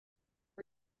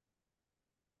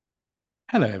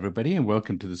Hello, everybody, and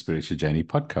welcome to the Spiritual Journey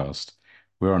podcast.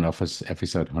 We're on office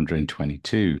episode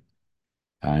 122,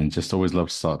 and just always love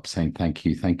to start saying thank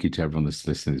you. Thank you to everyone that's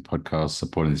listening to this podcast,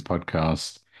 supporting this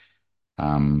podcast.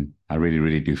 I really,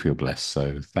 really do feel blessed.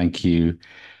 So thank you.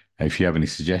 If you have any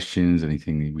suggestions,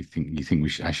 anything that you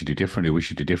think I should do differently, we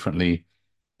should do differently,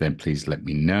 then please let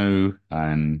me know.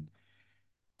 And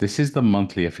this is the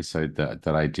monthly episode that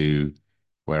I do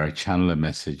where I channel a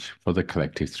message for the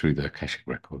collective through the Akashic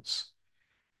records.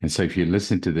 And so if you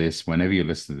listen to this, whenever you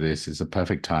listen to this, it's a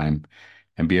perfect time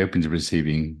and be open to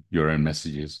receiving your own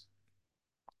messages.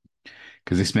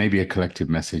 Because this may be a collective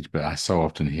message, but I so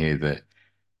often hear that,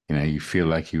 you feel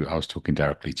like I was talking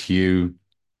directly to you.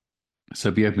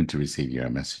 So be open to receive your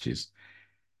own messages.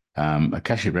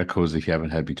 Akashic Records, if you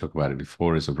haven't heard me talk about it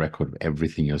before, is a record of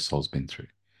everything your soul's been through.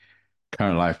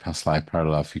 Current life, past life,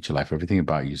 parallel life, future life, everything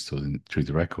about you is still through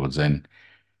the records. And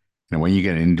when you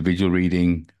get an individual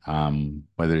reading,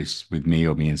 whether it's with me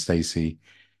or me and Stacey,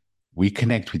 we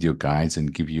connect with your guides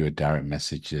and give you a direct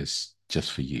message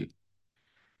just for you.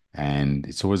 And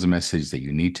it's always a message that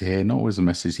you need to hear, not always a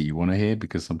message that you want to hear,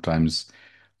 because sometimes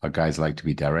our guides like to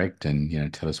be direct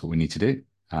and tell us what we need to do.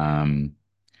 Um,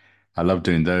 I love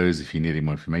doing those. If you need any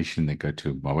more information, then go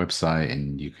to my website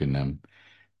and you can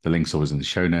the link's always in the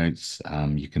show notes.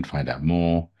 You can find out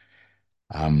more.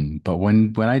 But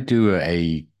when I do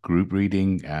a group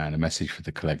reading and a message for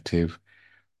the collective,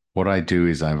 what I do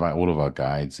is I invite all of our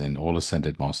guides and all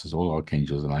ascended masters, all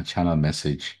archangels, and I channel a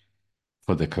message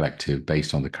for the collective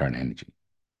based on the current energy.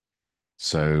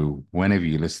 So whenever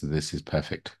you listen to this is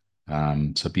perfect.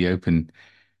 So be open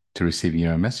to receiving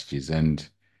your own messages. And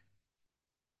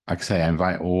like I say, I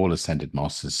invite all ascended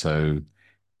masters. So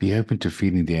be open to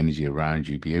feeling the energy around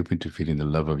you. Be open to feeling the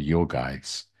love of your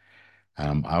guides.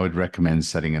 I would recommend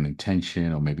setting an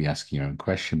intention or maybe asking your own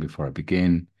question before I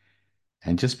begin,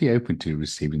 and just be open to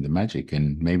receiving the magic.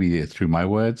 And maybe through my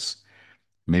words,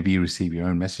 maybe you receive your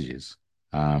own messages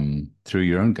through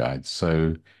your own guides.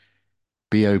 So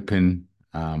be open.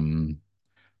 So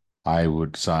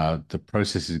the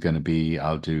process is going to be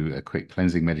I'll do a quick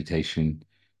cleansing meditation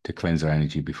to cleanse our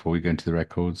energy before we go into the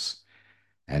records.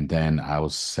 And then I will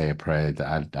say a prayer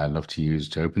that I love to use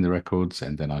to open the records,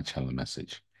 and then I'll channel a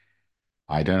message.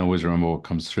 I don't always remember what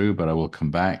comes through, but I will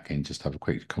come back and just have a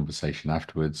quick conversation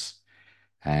afterwards.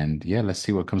 And yeah, let's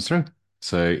see what comes through.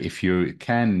 So if you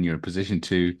can, you're in a position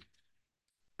to,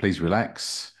 please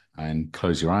relax and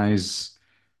close your eyes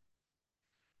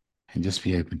and just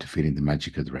be open to feeling the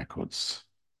magic of the records.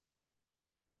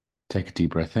 Take a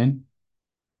deep breath in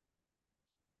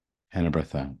and a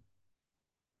breath out.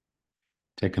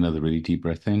 Take another really deep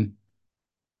breath in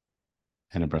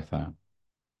and a breath out.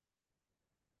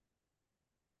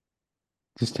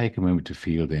 Just take a moment to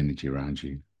feel the energy around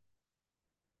you.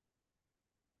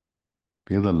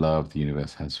 Feel the love the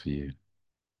universe has for you.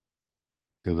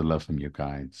 Feel the love from your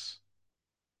guides.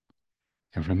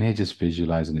 And from here, just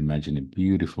visualize and imagine a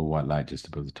beautiful white light just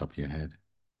above the top of your head.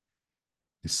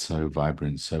 It's so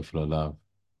vibrant, so full of love.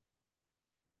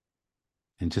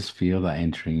 And just feel that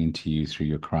entering into you through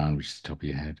your crown, which is the top of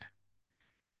your head,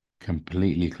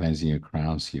 completely cleansing your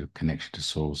crown so your connection to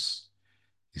source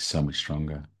is so much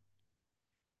stronger.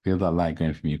 Feel that light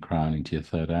going from your crown into your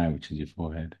third eye, which is your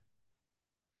forehead.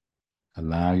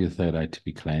 Allow your third eye to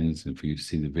be cleansed and for you to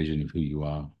see the vision of who you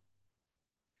are.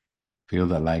 Feel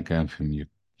that light going from your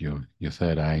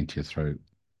third eye into your throat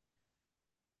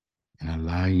and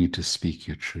allow you to speak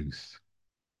your truth.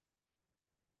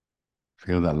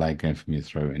 Feel that light going from your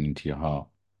throat and into your heart.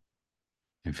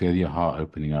 And feel your heart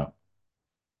opening up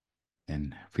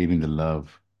and feeling the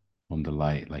love from the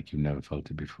light like you've never felt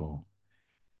it before.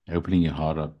 Opening your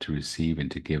heart up to receive and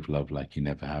to give love like you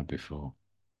never have before.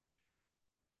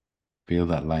 Feel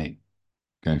that light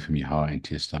going from your heart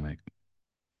into your stomach.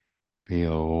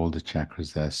 Feel all the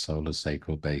chakras there, solar,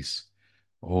 sacral, base,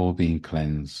 all being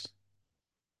cleansed.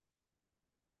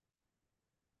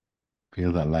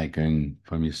 Feel that light going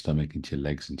from your stomach into your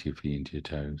legs, into your feet, into your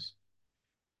toes.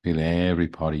 Feel every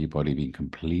part of your body being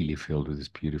completely filled with this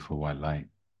beautiful white light,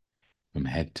 from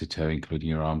head to toe, including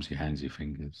your arms, your hands, your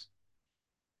fingers.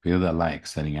 Feel that light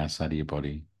extending outside of your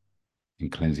body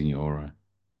and cleansing your aura.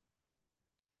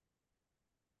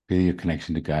 Feel your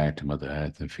connection to Gaia, to Mother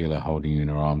Earth, and feel her holding you in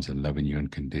her arms and loving you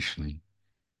unconditionally.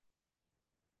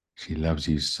 She loves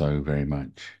you so very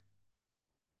much.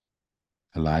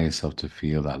 Allow yourself to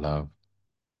feel that love.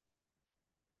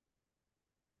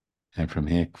 And from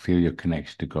here, feel your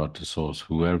connection to God, to Source,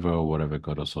 whoever or whatever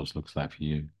God or Source looks like for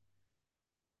you.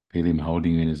 Feel Him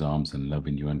holding you in His arms and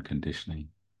loving you unconditionally.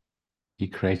 He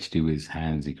created you with His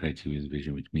hands, He created you with His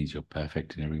vision, which means you're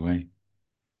perfect in every way.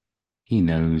 He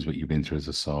knows what you've been through as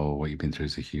a soul, what you've been through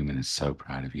as a human, is so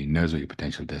proud of you. He knows what your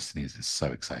potential destiny is so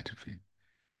excited for you.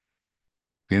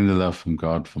 Feeling the love from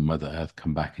God, from Mother Earth,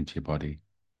 come back into your body.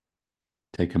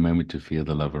 Take a moment to feel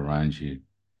the love around you.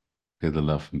 Feel the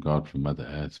love from God, from Mother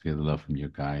Earth. Feel the love from your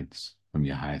guides, from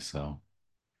your higher self.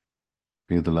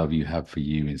 Feel the love you have for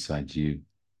you inside you.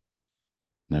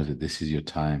 Know that this is your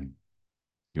time.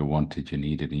 You're wanted, you're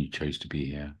needed, and you chose to be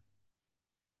here.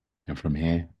 And from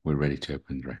here, we're ready to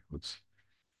open the records.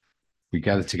 We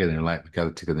gather together in light, we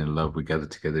gather together in love, we gather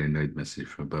together in knowing message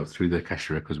from above. Through the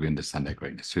Akashic records, we understand our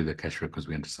greatness. Through the Akashic records,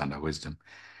 we understand our wisdom.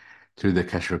 Through the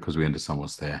Akashic records, we understand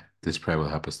what's there. This prayer will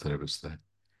help us deliver us there.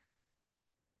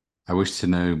 I wish to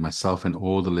know myself and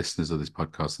all the listeners of this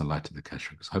podcast in the light of the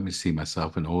Akashic records. Help me see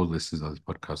myself and all the listeners of this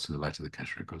podcast in the light of the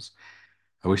Akashic records.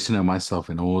 I wish to know myself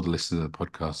and all the listeners of the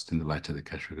podcast in the light of the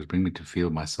Akashic records. Bring me to feel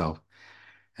myself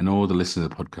and all the listeners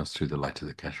of the podcast through the light of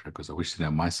the Akashic records. I wish to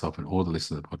know myself and all the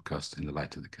listeners of the podcast in the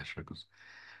light of the Akashic records.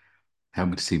 Help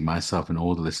me to see myself and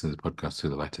all the listeners of the podcast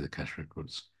through the light of the Akashic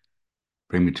records.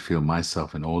 Bring me to feel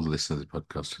myself and all the listeners of the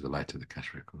podcast through the light of the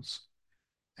Akashic records.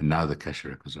 And now the Akashic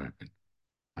records are open.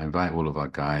 I invite all of our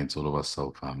guides, all of our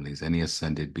soul families, any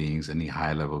ascended beings, any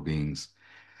higher level beings,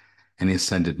 any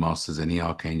ascended masters, any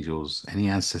archangels, any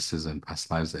ancestors and past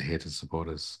lives that are here to support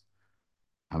us.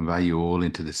 I invite you all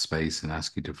into this space and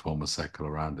ask you to form a circle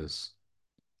around us.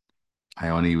 I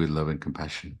honor you with love and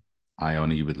compassion. I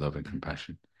honor you with love and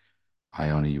compassion.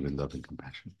 I honor you with love and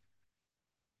compassion.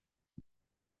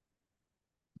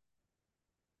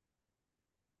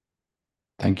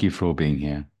 Thank you for being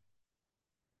here.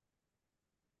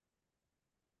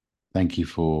 Thank you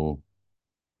for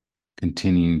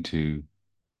continuing to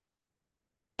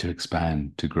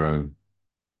expand, to grow.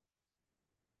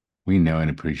 We know and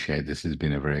appreciate this has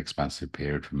been a very expansive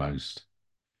period for most.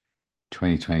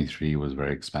 2023 was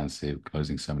very expansive,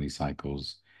 closing so many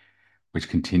cycles, which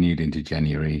continued into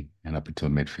January and up until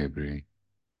mid-February.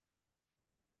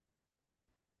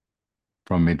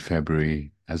 From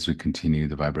mid-February, as we continue,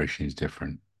 the vibration is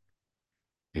different.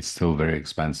 It's still very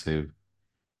expansive,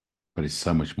 but it's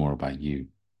so much more about you.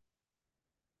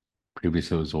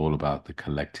 Previously, it was all about the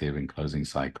collective and closing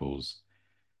cycles,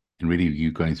 and really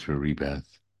you going through a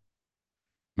rebirth.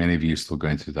 Many of you are still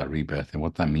going through that rebirth, and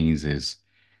what that means is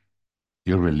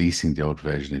you're releasing the old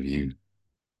version of you,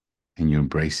 and you're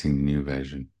embracing the new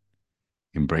version,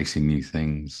 embracing new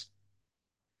things.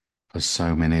 For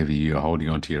so many of you, you're holding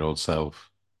on to your old self.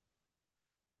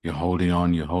 You're holding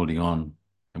on, you're holding on.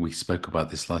 And we spoke about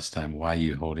this last time. Why are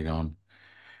you holding on?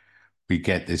 We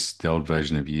get this, the old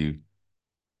version of you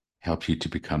helps you to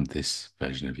become this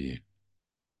version of you.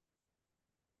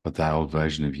 But that old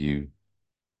version of you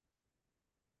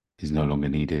is no longer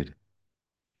needed.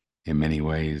 In many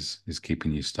ways, is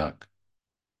keeping you stuck.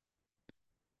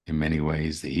 In many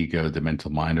ways, the ego, the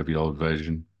mental mind of the old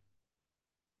version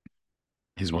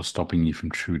is what's stopping you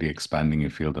from truly expanding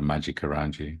and feel the magic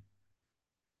around you.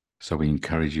 So we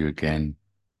encourage you again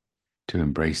to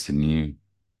embrace the new.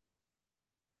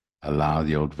 Allow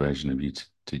the old version of you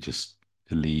to just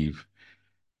to leave.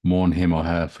 Mourn him or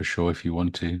her for sure if you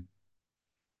want to.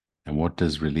 And what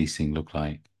does releasing look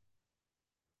like?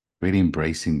 Really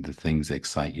embracing the things that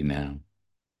excite you now.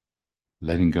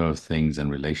 Letting go of things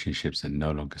and relationships that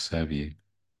no longer serve you.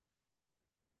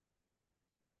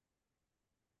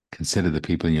 Consider the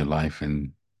people in your life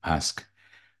and ask,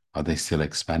 are they still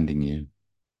expanding you?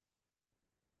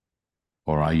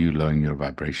 Or are you lowering your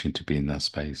vibration to be in that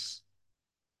space?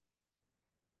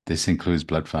 This includes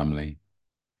blood family.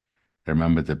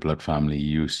 Remember the blood family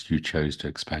you chose to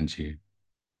expand you.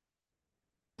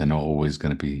 They're not always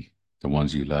going to be the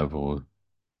ones you love or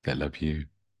that love you.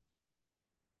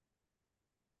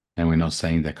 And we're not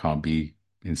saying they can't be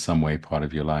in some way part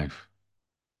of your life,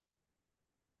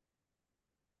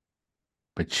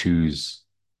 but choose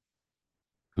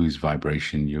whose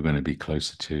vibration you're going to be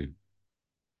closer to.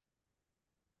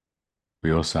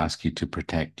 We also ask you to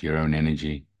protect your own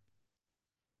energy,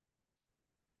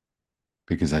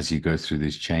 because as you go through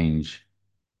this change,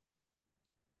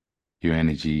 your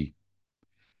energy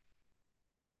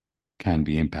can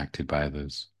be impacted by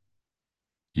others.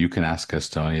 You can ask us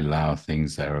to only allow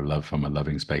things that are love from a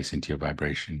loving space into your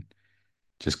vibration.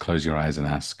 Just close your eyes and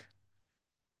ask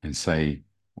and say,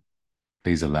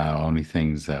 please allow only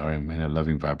things that are in a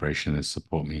loving vibration that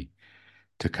support me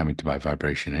to come into my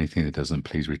vibration. Anything that doesn't,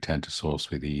 please return to source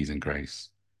with ease and grace.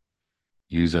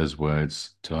 Use those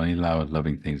words to only allow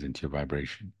loving things into your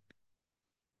vibration.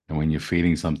 And when you're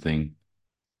feeling something,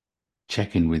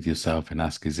 check in with yourself and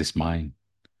ask, is this mine?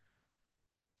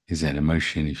 Is it an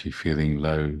emotion if you're feeling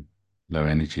low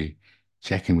energy?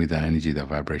 Check in with that energy, that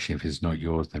vibration. If it's not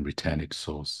yours, then return it to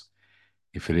source.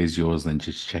 If it is yours, then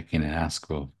just check in and ask,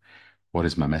 well, what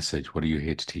is my message? What are you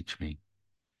here to teach me?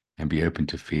 And be open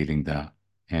to feeling that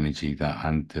energy, that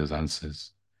and those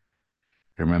answers.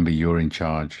 Remember, you're in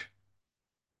charge.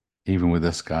 Even with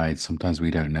us guides, sometimes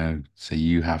we don't know. So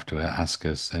you have to ask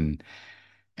us and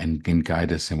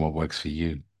guide us in what works for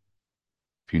you.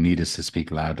 If you need us to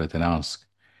speak louder, then ask.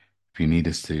 If you need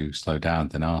us to slow down,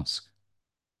 then ask.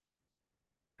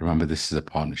 Remember, this is a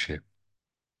partnership.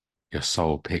 Your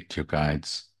soul picked your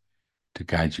guides to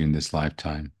guide you in this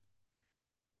lifetime.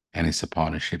 And it's a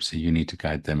partnership, so you need to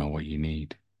guide them on what you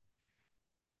need.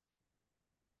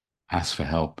 Ask for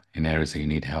help in areas that you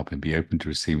need help and be open to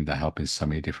receiving that help in so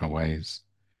many different ways.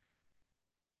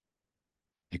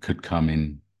 It could come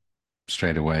in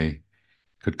straight away,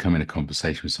 could come in a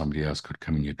conversation with somebody else, could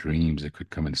come in your dreams, it could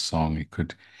come in a song,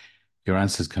 your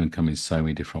answers can come in so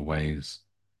many different ways.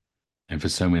 And for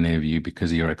so many of you,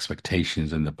 because of your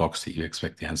expectations and the box that you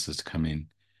expect the answers to come in,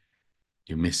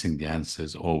 you're missing the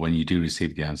answers. Or when you do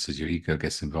receive the answers, your ego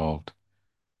gets involved.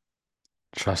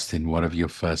 Trust in whatever your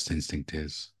first instinct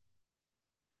is.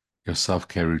 Your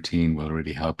self-care routine will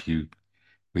really help you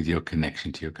with your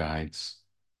connection to your guides.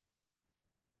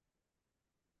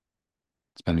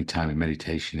 Spending time in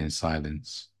meditation, in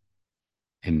silence,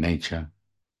 in nature.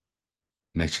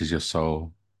 Nature's your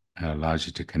soul and allows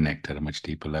you to connect at a much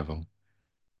deeper level,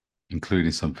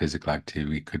 including some physical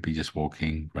activity. It could be just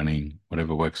walking, running,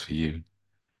 whatever works for you.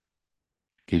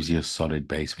 Gives you a solid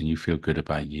base. When you feel good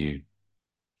about you,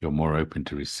 you're more open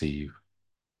to receive.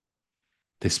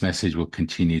 This message will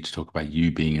continue to talk about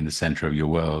you being in the center of your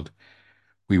world.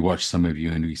 We watch some of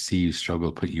you and we see you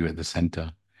struggle, put you at the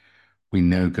center. We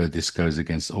know this goes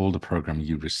against all the programming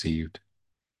you received,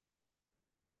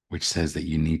 which says that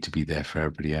you need to be there for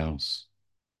everybody else.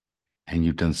 And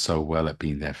you've done so well at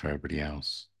being there for everybody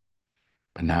else.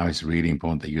 But now it's really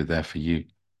important that you're there for you.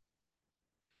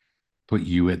 Put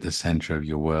you at the center of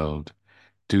your world.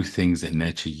 Do things that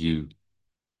nurture you.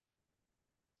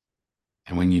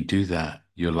 And when you do that,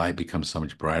 your light becomes so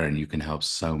much brighter and you can help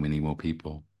so many more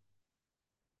people.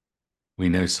 We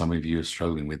know some of you are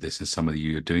struggling with this and some of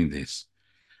you are doing this.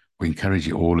 We encourage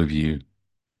you, all of you,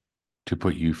 to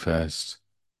put you first.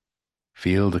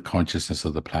 Feel the consciousness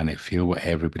of the planet. Feel what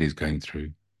everybody's going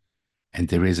through. And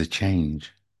there is a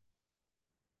change.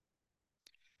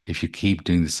 If you keep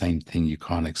doing the same thing, you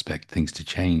can't expect things to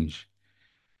change.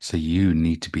 So you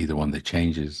need to be the one that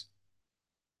changes.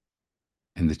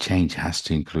 And the change has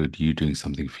to include you doing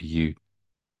something for you.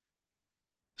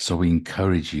 So we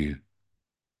encourage you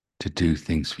to do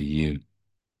things for you.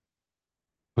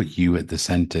 Put you at the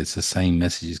center. It's the same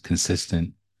message, is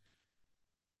consistent.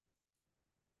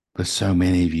 But so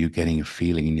many of you getting a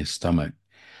feeling in your stomach,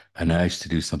 an urge to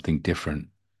do something different,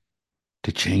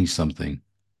 to change something.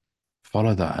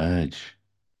 Follow that urge.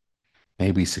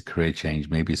 Maybe it's a career change.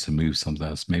 Maybe it's to move something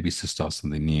else. Maybe it's to start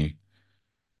something new.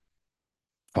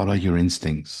 Follow your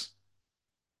instincts.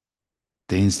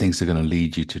 The instincts are going to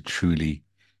lead you to truly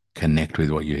connect with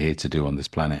what you're here to do on this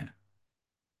planet.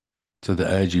 So the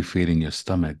urge you feel in your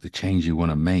stomach, the change you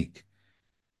want to make,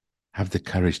 have the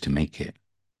courage to make it.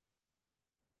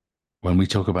 When we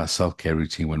talk about self-care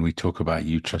routine, when we talk about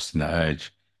you trusting the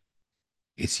urge,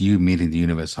 it's you meeting the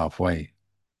universe halfway.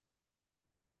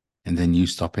 And then you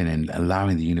stopping and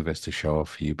allowing the universe to show up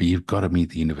for you. But you've got to meet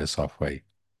the universe halfway.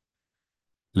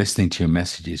 Listening to your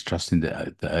messages, trusting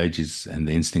the urges and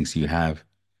the instincts you have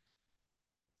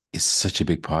is such a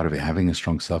big part of it. Having a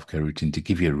strong self-care routine to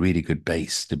give you a really good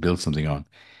base to build something on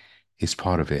is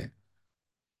part of it.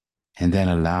 And then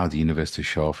allow the universe to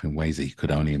show off in ways that you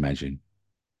could only imagine.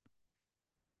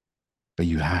 But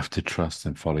you have to trust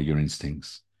and follow your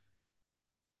instincts.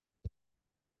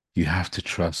 You have to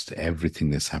trust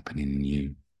everything that's happening in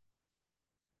you.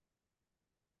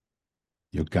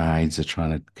 Your guides are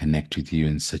trying to connect with you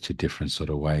in such a different sort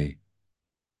of way.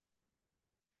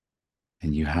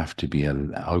 And you have to be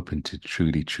open to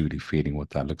truly, truly feeling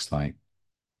what that looks like.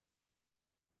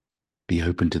 Be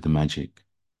open to the magic.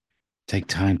 Take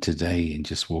time today and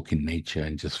just walk in nature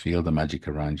and just feel the magic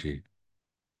around you.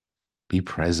 Be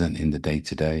present in the day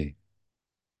to day.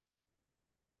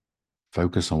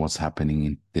 Focus on what's happening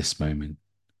in this moment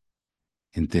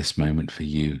for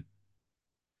you.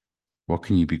 What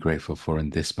can you be grateful for in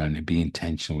this moment? Be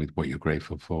intentional with what you're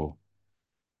grateful for.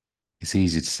 It's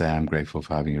easy to say, I'm grateful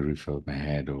for having a roof over my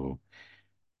head or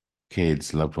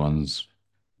kids, loved ones,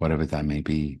 whatever that may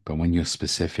be. But when you're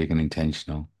specific and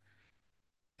intentional,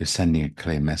 you're sending a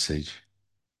clear message.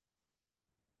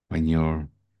 When you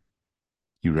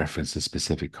reference a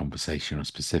specific conversation or a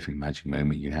specific magic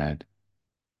moment you had,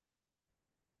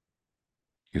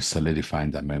 You're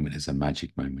solidifying that moment as a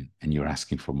magic moment, and you're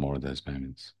asking for more of those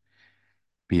moments.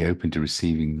 Be open to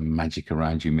receiving the magic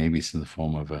around you. Maybe it's in the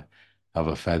form of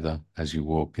a feather as you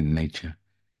walk in nature.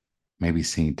 Maybe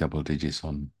seeing double digits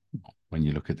on when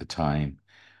you look at the time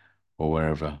or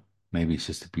wherever. Maybe it's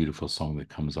just a beautiful song that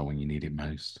comes on when you need it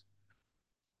most.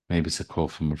 Maybe it's a call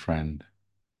from a friend.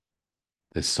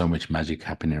 There's so much magic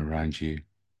happening around you.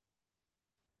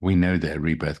 We know that a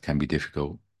rebirth can be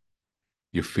difficult.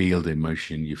 You feel the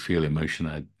emotion, you feel emotion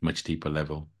at a much deeper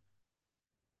level.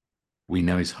 We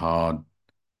know it's hard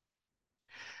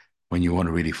when you want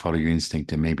to really follow your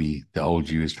instinct, and maybe the old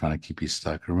you is trying to keep you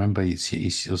stuck. Remember,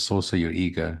 it's also your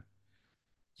ego.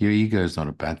 Your ego is not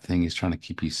a bad thing. It's trying to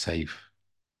keep you safe.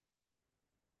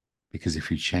 Because if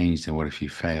you change, then what if you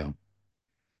fail?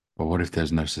 But what if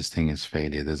there's no such thing as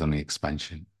failure? There's only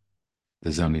expansion.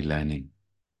 There's only learning.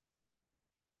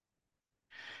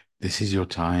 This is your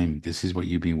time. This is what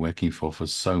you've been working for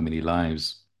so many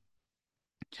lives,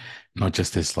 not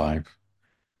just this life.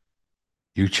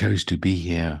 You chose to be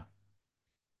here.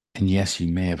 And yes,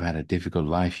 you may have had a difficult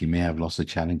life. You may have lots of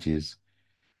challenges,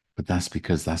 but that's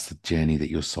because that's the journey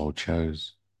that your soul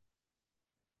chose.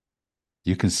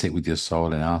 You can sit with your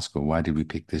soul and ask, well, why did we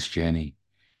pick this journey?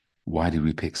 Why did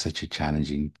we pick such a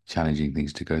challenging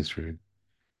things to go through?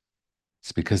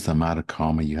 It's because the amount of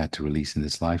karma you had to release in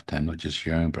this lifetime, not just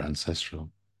your own, but ancestral.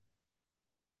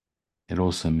 It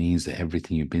also means that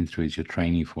everything you've been through is your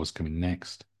training for what's coming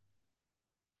next.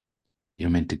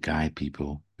 You're meant to guide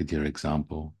people with your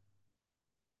example.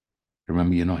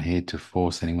 Remember, you're not here to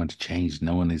force anyone to change.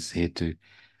 No one is here to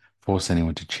force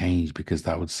anyone to change because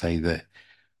that would say that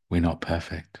we're not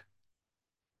perfect.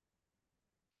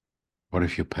 What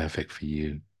if you're perfect for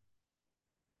you?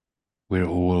 We're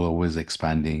all always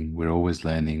expanding. We're always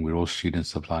learning. We're all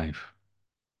students of life.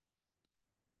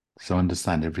 So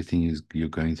understand everything you're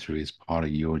going through is part of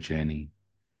your journey,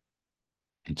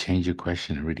 and change your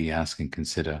question and really ask and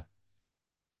consider,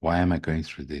 why am I going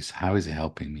through this? How is it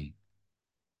helping me?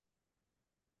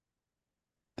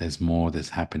 There's more that's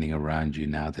happening around you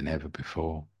now than ever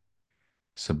before.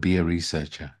 So be a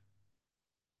researcher.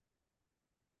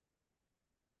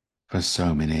 For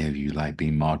so many of you, like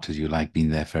being martyrs, you like being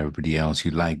there for everybody else.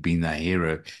 You like being that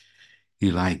hero.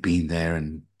 You like being there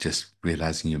and just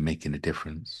realizing you're making a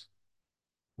difference,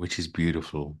 which is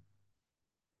beautiful.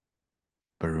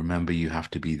 But remember, you have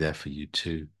to be there for you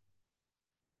too.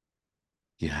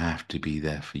 You have to be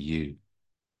there for you,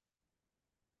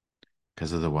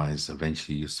 because otherwise,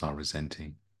 eventually you start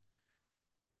resenting.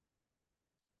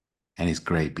 And it's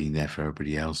great being there for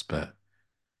everybody else, but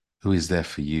who is there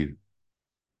for you?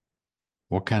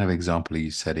 What kind of example are you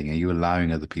setting? Are you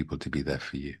allowing other people to be there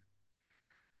for you?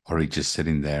 Or are you just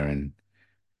sitting there and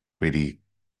really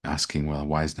asking, well,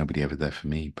 why is nobody ever there for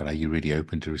me? But are you really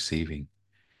open to receiving?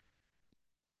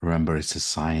 Remember, it's a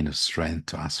sign of strength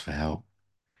to ask for help.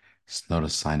 It's not a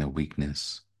sign of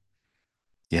weakness.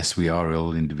 Yes, we are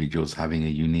all individuals having a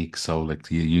unique soul, like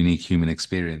a unique human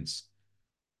experience,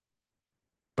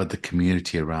 but the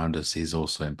community around us is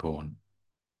also important.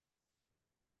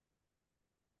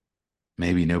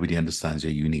 Maybe nobody understands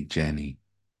your unique journey,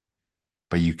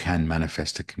 but you can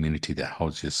manifest a community that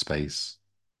holds your space,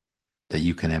 that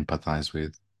you can empathize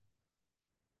with,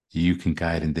 you can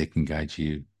guide and they can guide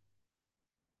you.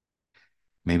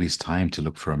 Maybe it's time to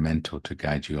look for a mentor to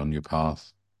guide you on your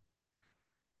path.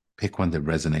 Pick one that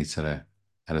resonates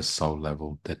at a soul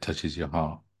level, that touches your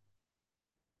heart.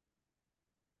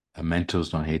 A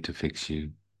mentor's not here to fix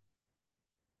you.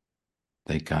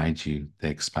 They guide you, they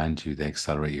expand you, they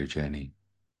accelerate your journey.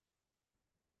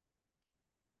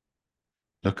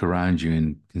 Look around you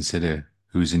and consider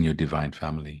who's in your divine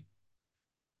family.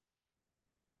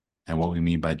 And what we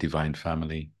mean by divine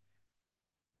family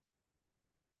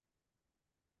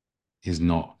is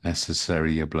not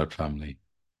necessarily your blood family.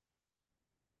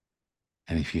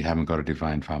 And if you haven't got a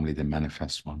divine family, then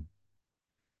manifest one.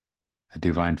 A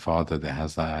divine father that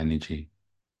has that energy,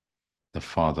 the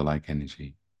father-like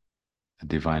energy. A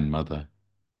divine mother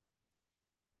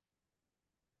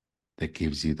that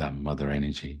gives you that mother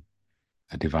energy.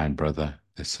 A divine brother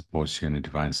that supports you, and a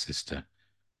divine sister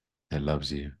that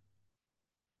loves you.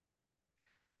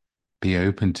 Be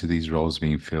open to these roles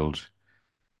being filled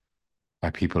by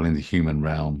people in the human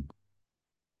realm,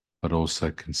 but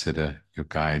also consider your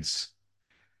guides,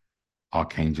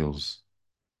 archangels,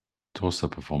 to also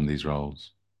perform these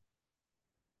roles.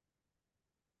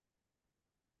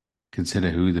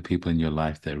 Consider who are the people in your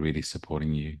life that are really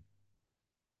supporting you.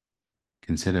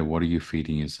 Consider, what are you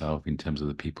feeding yourself in terms of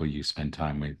the people you spend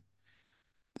time with,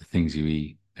 the things you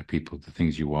eat, the people, the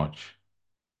things you watch.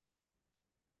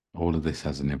 All of this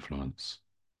has an influence.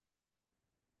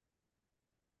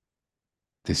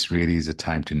 This really is a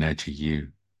time to nurture you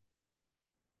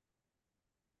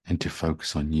and to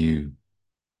focus on you.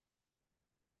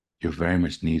 You're very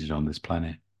much needed on this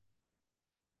planet.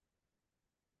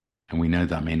 And we know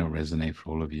that may not resonate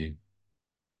for all of you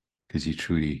because you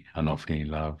truly are not feeling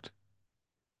loved.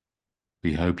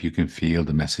 We hope you can feel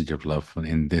the message of love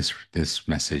in this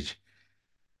message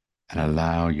and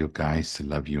allow your guides to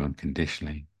love you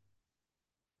unconditionally.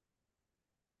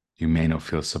 You may not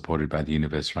feel supported by the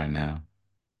universe right now,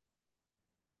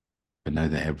 but know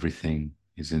that everything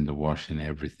is in the wash and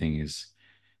everything is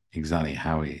exactly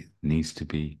how it needs to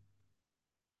be.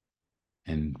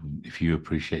 And if you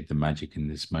appreciate the magic in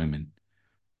this moment,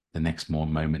 the next more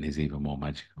moment is even more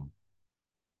magical.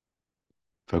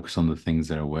 Focus on the things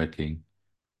that are working.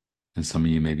 And some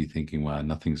of you may be thinking, well,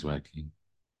 nothing's working.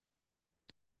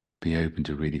 Be open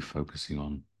to really focusing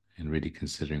on and really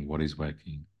considering what is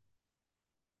working.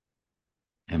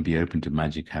 And be open to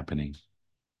magic happening.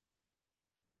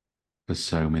 For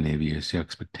so many of you, it's your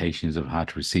expectations of how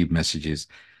to receive messages,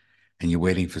 and you're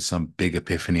waiting for some big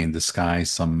epiphany in the sky,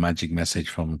 some magic message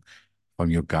from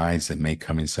your guides that may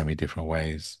come in so many different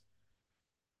ways.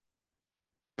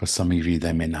 For some of you,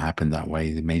 they may not happen that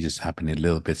way. They may just happen in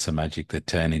little bits of magic that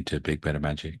turn into a big bit of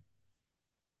magic.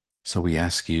 So we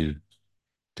ask you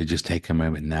to just take a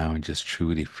moment now and just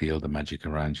truly feel the magic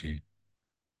around you.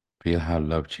 Feel how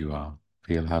loved you are.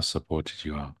 Feel how supported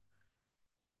you are.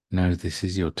 No, this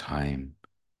is your time.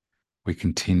 We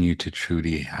continue to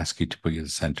truly ask you to put you at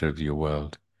the center of your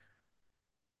world.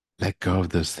 Let go of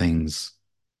those things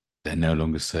that no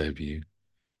longer serve you.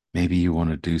 Maybe you want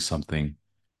to do something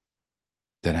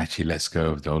that actually lets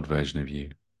go of the old version of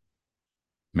you.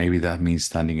 Maybe that means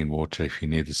standing in water if you're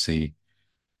near the sea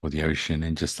or the ocean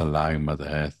and just allowing Mother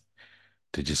Earth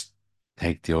to just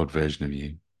take the old version of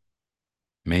you.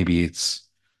 Maybe it's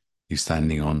you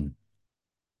standing on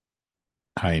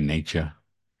high in nature,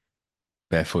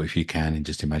 barefoot if you can, and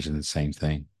just imagine the same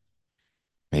thing.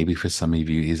 Maybe for some of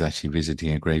you, it is actually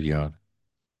visiting a graveyard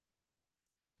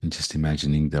and just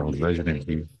imagining the old version of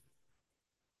you,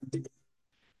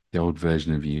 the old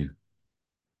version of you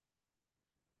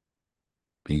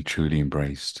being truly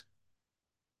embraced.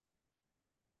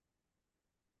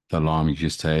 The alarm you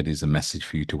just heard is a message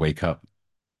for you to wake up.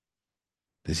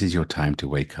 This is your time to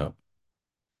wake up,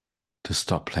 to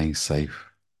stop playing safe,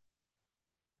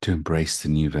 to embrace the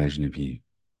new version of you.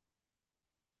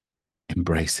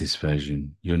 Embrace this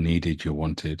version. You're needed, you're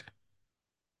wanted.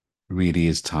 It really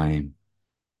is time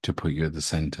to put you at the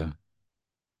center.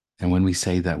 And when we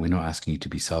say that, we're not asking you to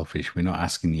be selfish. We're not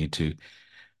asking you to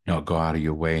not go out of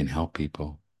your way and help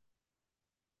people,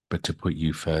 but to put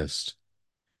you first.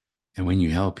 And when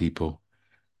you help people,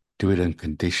 do it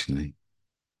unconditionally.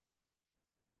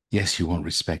 Yes, you want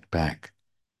respect back,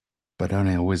 but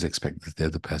don't always expect the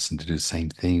other person to do the same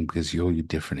thing because you're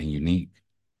different and unique.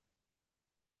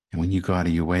 And when you go out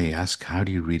of your way, ask, how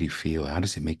do you really feel? How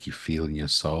does it make you feel in your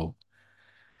soul?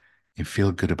 And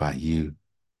feel good about you.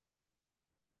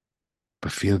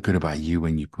 But feel good about you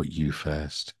when you put you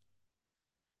first.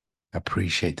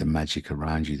 Appreciate the magic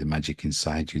around you, the magic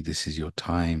inside you. This is your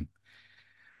time.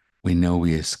 We know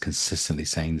we are consistently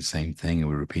saying the same thing and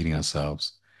we're repeating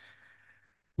ourselves.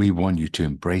 We want you to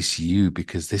embrace you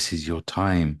because this is your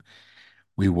time.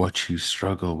 We watch you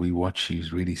struggle. We watch you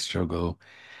really struggle.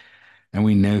 And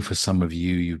we know for some of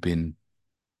you, you've been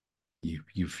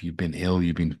ill,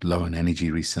 you've been low on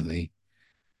energy recently.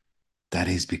 That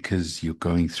is because you're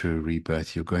going through a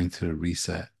rebirth, you're going through a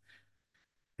reset.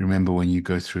 Remember, when you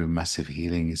go through a massive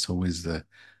healing, it's always the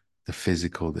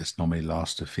physical that's normally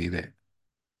last to feel it.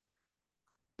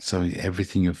 So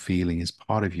everything you're feeling is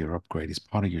part of your upgrade, it's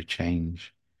part of your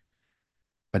change.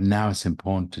 But now it's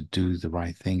important to do the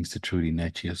right things to truly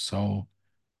nurture your soul,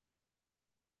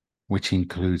 which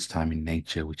includes time in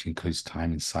nature, which includes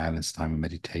time in silence, time in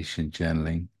meditation,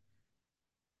 journaling.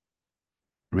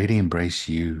 Really embrace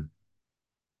you.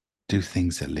 Do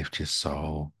things that lift your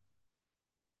soul.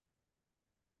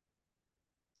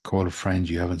 Call a friend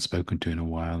you haven't spoken to in a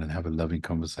while and have a loving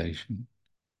conversation.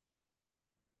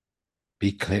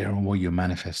 Be clear on what you're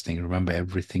manifesting. Remember,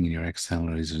 everything in your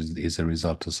external is a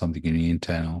result of something in your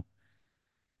internal,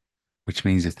 which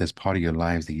means if there's part of your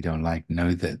lives that you don't like,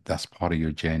 know that that's part of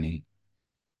your journey.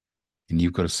 And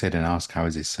you've got to sit and ask, how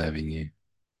is it serving you?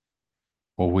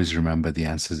 Always remember the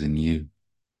answer's in you.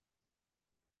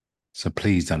 So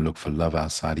please don't look for love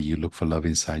outside of you. Look for love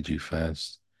inside you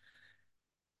first.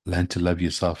 Learn to love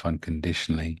yourself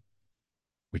unconditionally,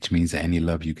 which means that any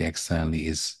love you get externally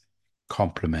is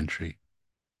complementary.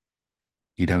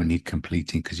 You don't need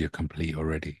completing because you're complete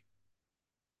already.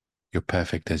 You're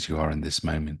perfect as you are in this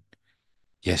moment.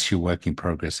 Yes, you're work in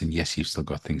progress, and yes, you've still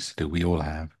got things to do. We all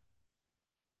have.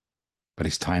 But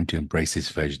it's time to embrace this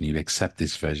version of you, accept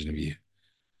this version of you.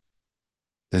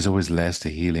 There's always layers to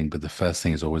healing, but the first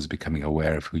thing is always becoming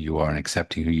aware of who you are and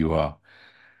accepting who you are.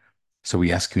 So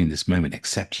we ask you in this moment,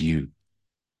 accept you,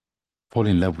 fall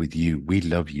in love with you. We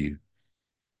love you.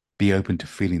 Be open to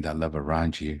feeling that love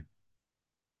around you.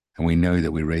 And we know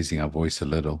that we're raising our voice a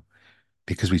little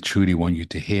because we truly want you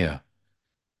to hear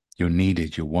you're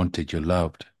needed, you're wanted, you're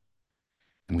loved.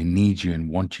 And we need you and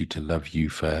want you to love you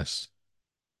first.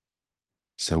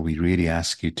 So we really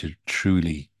ask you to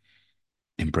truly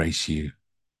embrace you.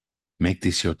 Make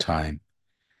this your time.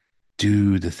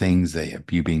 Do the things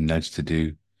that you're being nudged to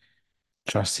do.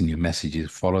 Trust in your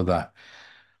messages. Follow that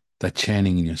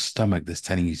churning in your stomach that's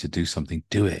telling you to do something.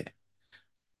 Do it.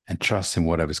 And trust in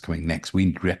whatever's coming next.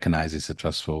 We recognize it's a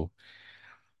trustful.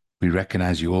 We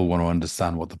recognize you all want to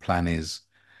understand what the plan is,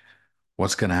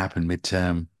 what's going to happen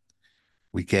midterm.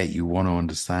 We get you want to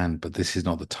understand, but this is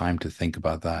not the time to think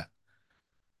about that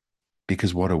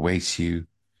because what awaits you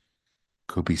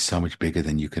could be so much bigger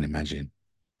than you can imagine.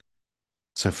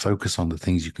 So focus on the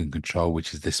things you can control,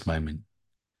 which is this moment.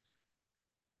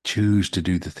 Choose to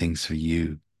do the things for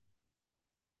you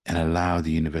and allow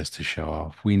the universe to show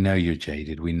off. We know you're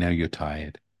jaded. We know you're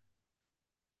tired.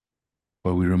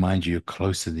 But we remind you you're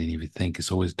closer than you would think.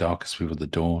 It's always darkest before the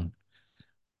dawn.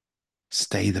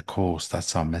 Stay the course.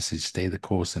 That's our message. Stay the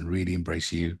course and really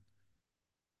embrace you.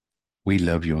 We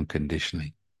love you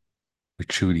unconditionally. We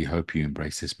truly hope you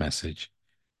embrace this message.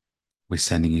 We're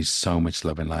sending you so much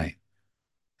love and light.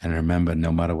 And remember,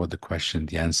 no matter what the question,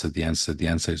 the answer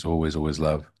is always, always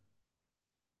love.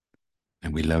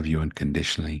 And we love you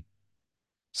unconditionally.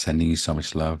 Sending you so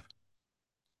much love.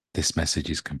 This message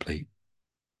is complete.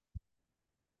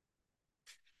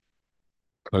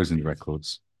 Closing the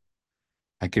records.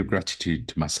 I give gratitude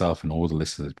to myself and all the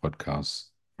listeners of the podcast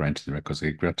for entering the records. I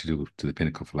give gratitude to the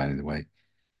pinnacle for lighting the way.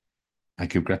 I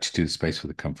give gratitude to the space for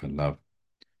the comfort and love.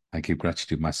 I give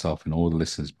gratitude to myself and all the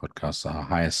listeners of the podcast, our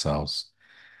higher selves,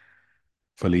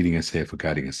 for leading us here, for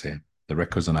guiding us here. The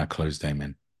records are now closed,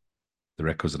 amen. The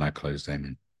records are now closed,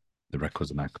 amen. The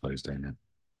records are now closed, amen.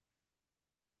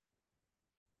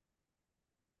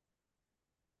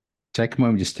 Take a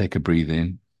moment, just take a breathe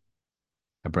in,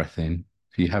 a breath in.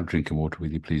 If you have drinking water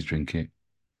with you, please drink it.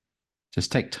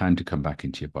 Just take time to come back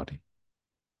into your body.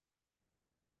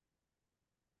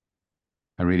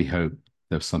 I really hope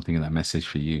there's something in that message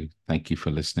for you. Thank you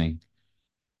for listening.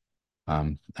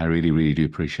 I really, really do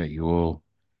appreciate you all.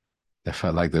 I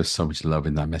felt like there was so much love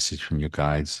in that message from your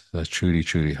guides. I truly,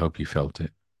 truly hope you felt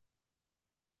it.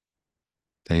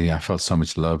 I felt so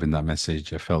much love in that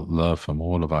message. I felt love from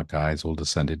all of our guides, all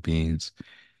descended beings.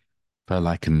 Felt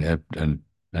like a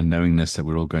knowingness that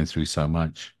we're all going through so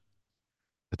much,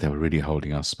 but they were really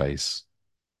holding our space.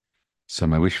 So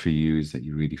my wish for you is that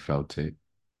you really felt it.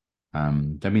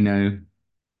 Let me know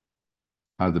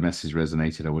how the message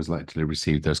resonated. I always like to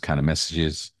receive those kind of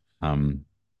messages. Um,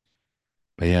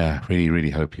 but yeah, really, really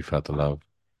hope you felt the love.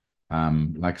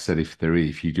 Like I said,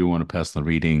 if you do want a personal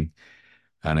reading,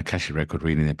 an Akashic record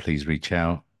reading, then please reach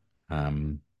out.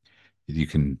 Um, you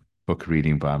can book a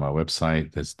reading via my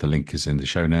website. The link is in the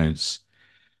show notes.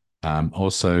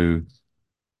 Also,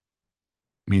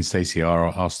 me and Stacey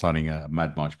are starting a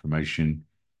Mad March promotion.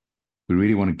 We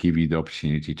really want to give you the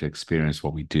opportunity to experience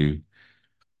what we do.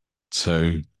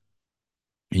 So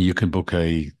you can book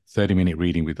a 30-minute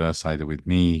reading with us, either with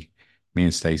me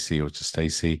and Stacey, or just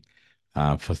Stacey,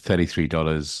 for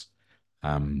 $33.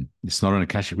 It's not an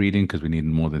Akashic reading because we need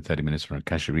more than 30 minutes for an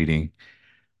Akashic reading,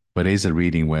 but it is a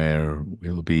reading where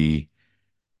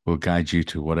we'll guide you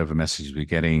to whatever message we're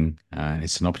getting.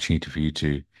 It's an opportunity for you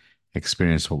to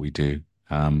experience what we do.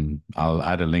 I'll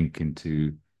add a link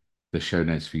into the show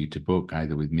notes for you to book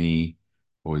either with me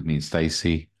or with me and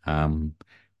Stacey.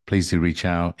 Please do reach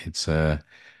out.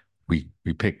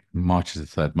 We picked March as the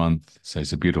third month, so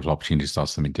it's a beautiful opportunity to start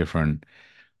something different.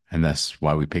 And that's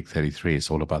why we picked 33.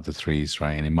 It's all about the threes,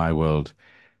 right? And in my world,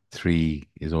 three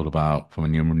is all about, from a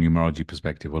numerology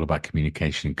perspective, all about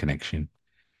communication and connection.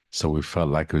 So we felt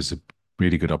like it was a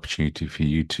really good opportunity for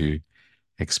you to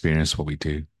experience what we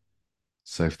do.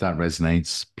 So if that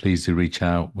resonates, please do reach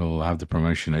out. We'll have the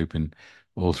promotion open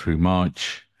all through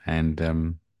March.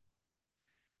 And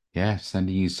yeah,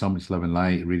 sending you so much love and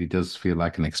light. It really does feel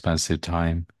like an expansive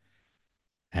time.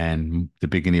 And the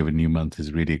beginning of a new month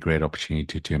is really a great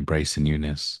opportunity to embrace the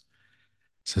newness.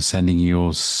 So sending you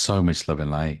all so much love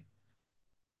and light.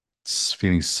 It's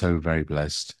feeling so very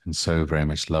blessed and so very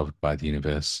much loved by the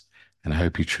universe. And I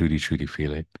hope you truly, truly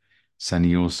feel it.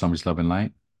 Sending you all so much love and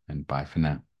light. And bye for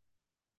now.